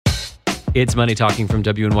It's Money Talking from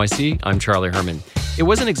WNYC. I'm Charlie Herman. It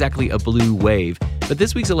wasn't exactly a blue wave, but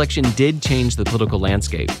this week's election did change the political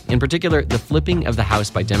landscape, in particular, the flipping of the House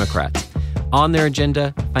by Democrats. On their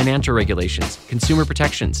agenda, financial regulations, consumer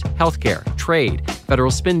protections, healthcare, trade,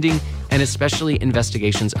 federal spending, and especially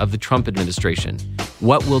investigations of the Trump administration.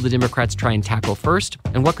 What will the Democrats try and tackle first,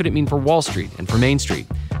 and what could it mean for Wall Street and for Main Street?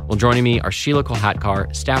 Well, joining me are Sheila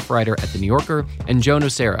Kolhatkar, staff writer at The New Yorker, and Joe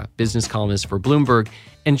Nocera, business columnist for Bloomberg.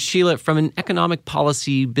 And Sheila, from an economic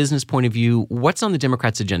policy business point of view, what's on the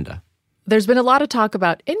Democrats' agenda? There's been a lot of talk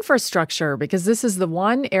about infrastructure because this is the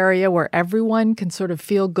one area where everyone can sort of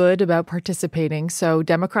feel good about participating. So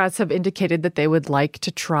Democrats have indicated that they would like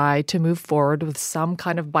to try to move forward with some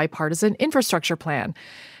kind of bipartisan infrastructure plan.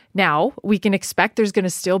 Now, we can expect there's going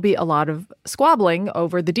to still be a lot of squabbling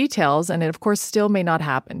over the details, and it, of course, still may not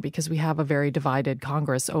happen because we have a very divided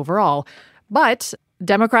Congress overall. But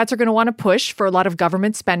Democrats are going to want to push for a lot of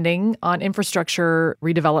government spending on infrastructure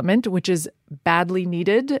redevelopment, which is badly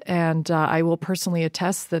needed. And I will personally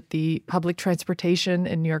attest that the public transportation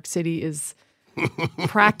in New York City is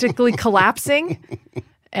practically collapsing.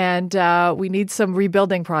 And we need some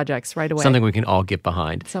rebuilding projects right away. Something we can all get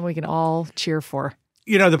behind. Something we can all cheer for.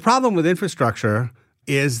 You know, the problem with infrastructure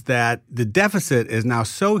is that the deficit is now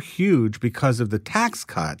so huge because of the tax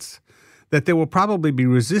cuts that there will probably be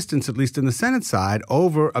resistance, at least in the Senate side,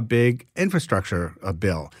 over a big infrastructure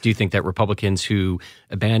bill. Do you think that Republicans who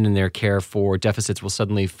abandon their care for deficits will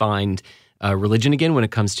suddenly find religion again when it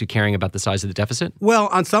comes to caring about the size of the deficit? Well,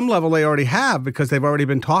 on some level, they already have, because they've already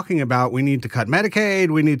been talking about we need to cut Medicaid,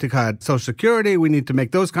 we need to cut Social Security, we need to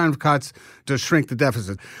make those kind of cuts to shrink the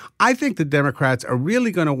deficit. I think the Democrats are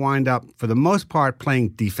really going to wind up, for the most part, playing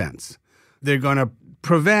defense. They're going to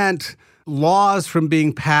prevent laws from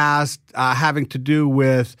being passed having to do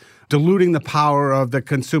with diluting the power of the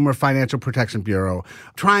Consumer Financial Protection Bureau,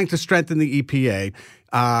 trying to strengthen the EPA,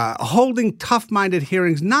 holding tough-minded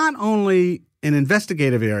hearings not only in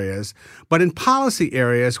investigative areas, but in policy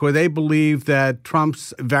areas where they believe that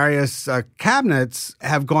Trump's various cabinets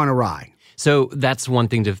have gone awry. So that's one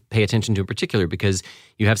thing to pay attention to in particular, because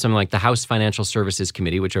you have something like the House Financial Services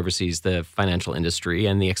Committee, which oversees the financial industry,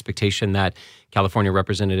 and the expectation that California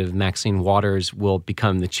Representative Maxine Waters will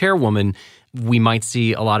become the chairwoman. We might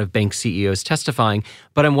see a lot of bank CEOs testifying,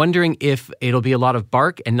 but I'm wondering if it'll be a lot of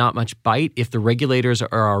bark and not much bite if the regulators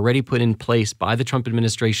are already put in place by the Trump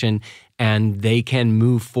administration and they can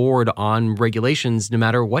move forward on regulations no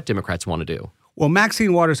matter what Democrats want to do. Well,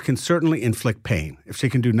 Maxine Waters can certainly inflict pain if she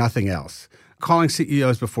can do nothing else. Calling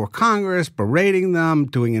CEOs before Congress, berating them,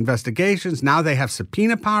 doing investigations. Now they have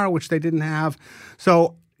subpoena power, which they didn't have.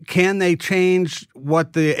 So can they change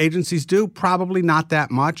what the agencies do? Probably not that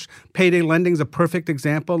much. Payday lending is a perfect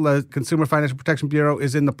example. The Consumer Financial Protection Bureau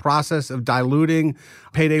is in the process of diluting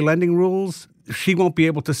payday lending rules. She won't be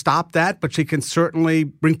able to stop that, but she can certainly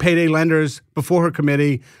bring payday lenders before her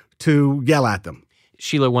committee to yell at them.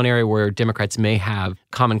 Sheila, one area where Democrats may have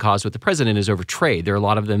common cause with the president is over trade. There are a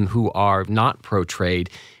lot of them who are not pro-trade.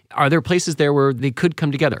 Are there places there where they could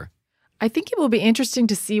come together? I think it will be interesting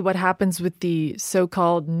to see what happens with the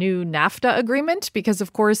so-called new NAFTA agreement, because,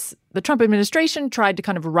 of course, the Trump administration tried to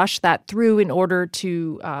kind of rush that through in order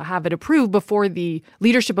to have it approved before the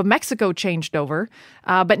leadership of Mexico changed over.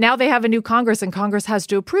 But now they have a new Congress, and Congress has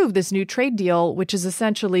to approve this new trade deal, which is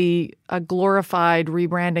essentially a glorified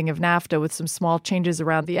rebranding of NAFTA with some small changes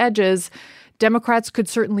around the edges. Democrats could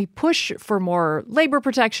certainly push for more labor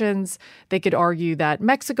protections. They could argue that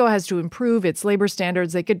Mexico has to improve its labor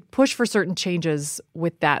standards. They could push for certain changes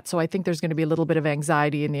with that. So I think there's going to be a little bit of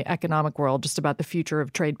anxiety in the economic world just about the future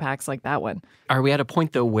of trade pacts like that one. Are we at a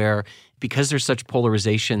point, though, where because there's such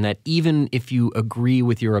polarization that even if you agree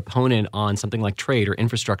with your opponent on something like trade or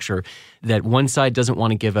infrastructure, that one side doesn't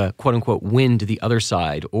want to give a quote-unquote win to the other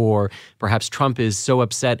side, or perhaps Trump is so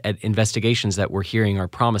upset at investigations that we're hearing are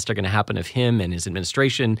promised are going to happen of him and his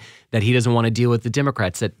administration that he doesn't want to deal with the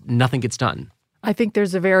Democrats, that nothing gets done? I think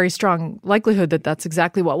there's a very strong likelihood that that's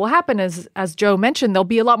exactly what will happen. As Joe mentioned, there'll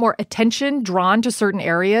be a lot more attention drawn to certain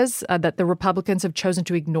areas that the Republicans have chosen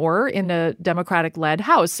to ignore in a Democratic-led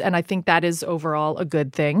House. And I think that is overall a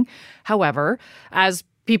good thing. However, as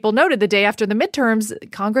people noted, the day after the midterms,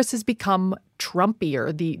 Congress has become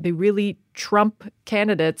Trumpier. The really Trump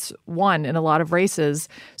candidates won in a lot of races.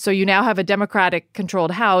 So you now have a Democratic-controlled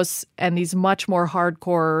House and these much more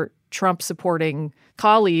hardcore Trump-supporting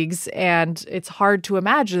colleagues, and it's hard to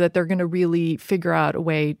imagine that they're going to really figure out a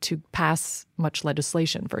way to pass much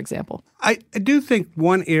legislation, for example. I do think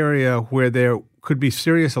one area where there could be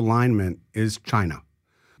serious alignment is China,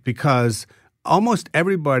 because almost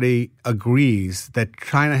everybody agrees that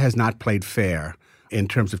China has not played fair in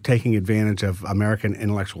terms of taking advantage of American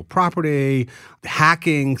intellectual property,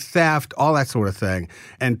 hacking, theft, all that sort of thing.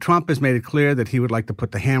 And Trump has made it clear that he would like to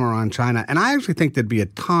put the hammer on China. And I actually think there'd be a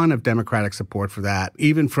ton of Democratic support for that,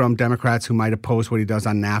 even from Democrats who might oppose what he does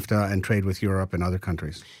on NAFTA and trade with Europe and other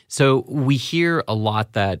countries. So we hear a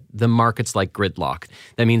lot that the market's like gridlock.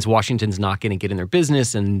 That means Washington's not going to get in their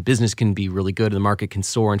business, and business can be really good and the market can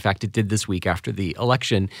soar. In fact, it did this week after the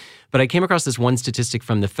election. But I came across this one statistic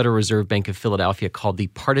from the Federal Reserve Bank of Philadelphia called the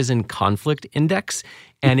Partisan Conflict Index.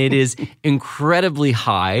 And it is incredibly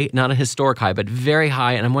high, not a historic high, but very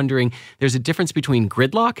high. And I'm wondering, there's a difference between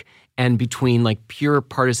gridlock and between like pure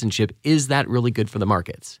partisanship. Is that really good for the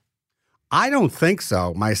markets? I don't think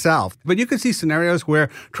so myself. But you could see scenarios where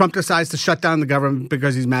Trump decides to shut down the government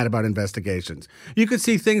because he's mad about investigations. You could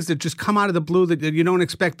see things that just come out of the blue that you don't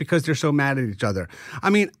expect because they're so mad at each other. I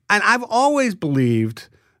mean, and I've always believed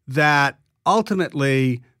that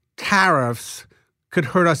ultimately tariffs could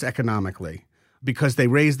hurt us economically because they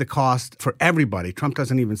raise the cost for everybody. Trump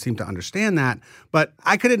doesn't even seem to understand that. But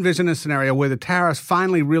I could envision a scenario where the tariffs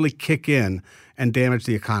finally really kick in and damage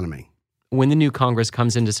the economy. When the new Congress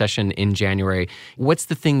comes into session in January, what's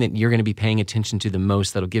the thing that you're going to be paying attention to the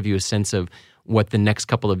most that'll give you a sense of what the next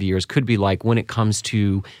couple of years could be like when it comes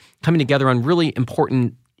to coming together on really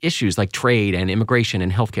important issues like trade and immigration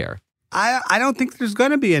and healthcare? I don't think there's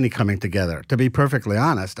going to be any coming together, to be perfectly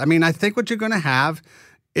honest. I mean, I think what you're going to have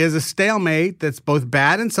is a stalemate that's both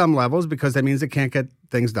bad in some levels because that means it can't get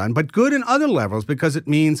things done, but good in other levels because it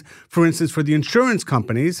means, for instance, for the insurance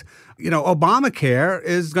companies, Obamacare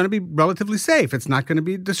is going to be relatively safe. It's not going to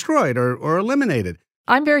be destroyed or eliminated.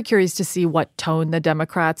 I'm very curious to see what tone the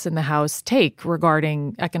Democrats in the House take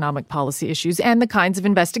regarding economic policy issues and the kinds of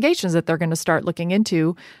investigations that they're going to start looking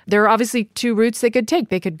into. There are obviously two routes they could take.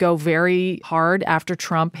 They could go very hard after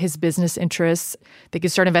Trump, his business interests. They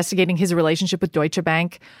could start investigating his relationship with Deutsche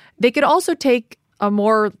Bank. They could also take a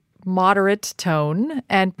more moderate tone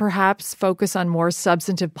and perhaps focus on more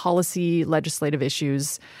substantive policy legislative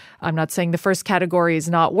issues. I'm not saying the first category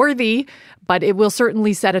is not worthy, but it will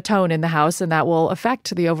certainly set a tone in the House, and that will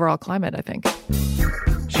affect the overall climate, I think.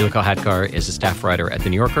 Sheila Kolhatkar is a staff writer at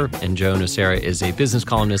The New Yorker, and Joe Nocera is a business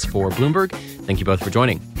columnist for Bloomberg. Thank you both for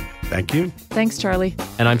joining. Thank you. Thanks, Charlie.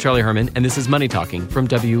 And I'm Charlie Herman, and this is Money Talking from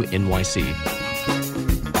WNYC.